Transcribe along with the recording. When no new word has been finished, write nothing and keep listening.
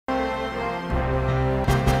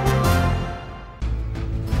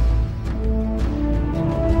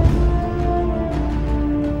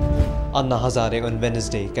Anna Hazare on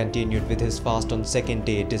Wednesday continued with his fast on second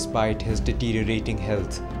day despite his deteriorating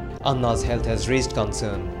health. Anna's health has raised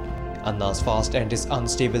concern. Anna's fast and his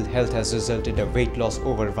unstable health has resulted in a weight loss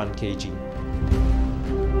over 1 kg.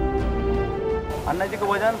 अन्ना जी का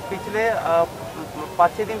वजन पिछले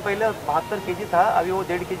 5-6 दिन पहले 72 kg था, अभी वो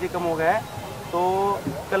 1.5 kg कम हो गया है। तो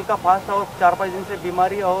कल का फास्ट और 4-5 दिन से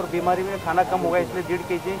बीमारी में खाना कम हो गया, इसलिए 1.5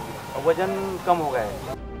 kg वजन कम हो गया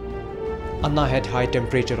है। Anna had high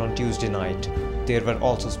temperature on Tuesday night. There were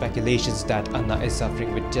also speculations that Anna is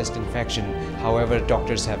suffering with chest infection. However,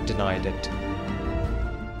 doctors have denied it.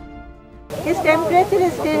 His temperature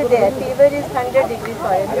is still there. Fever is 100 degrees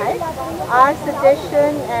Fahrenheit. Our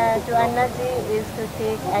suggestion to Anna ji is to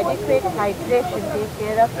take adequate hydration, take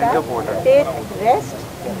care of that, take rest,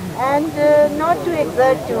 and not to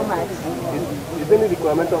exert too much. Is there any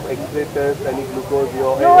requirement of X-ray test, any glucose?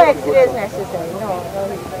 No X-ray is necessary. No.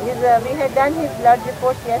 We had done his blood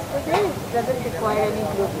reports yesterday. It doesn't require any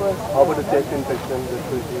glucose. How about the chest infection?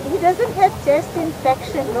 He doesn't have chest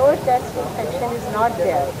infection. Lower chest infection is not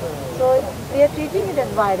there. So we are treating it as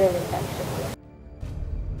viral infection.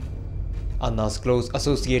 Anna's close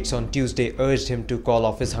associates on Tuesday urged him to call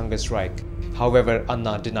off his hunger strike. However,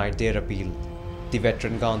 Anna denied their appeal. The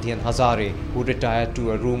veteran Gandhian Hazare, who retired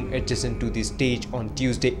to a room adjacent to the stage on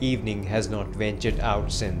Tuesday evening, has not ventured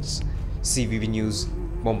out since. CVB News,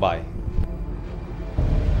 Mumbai.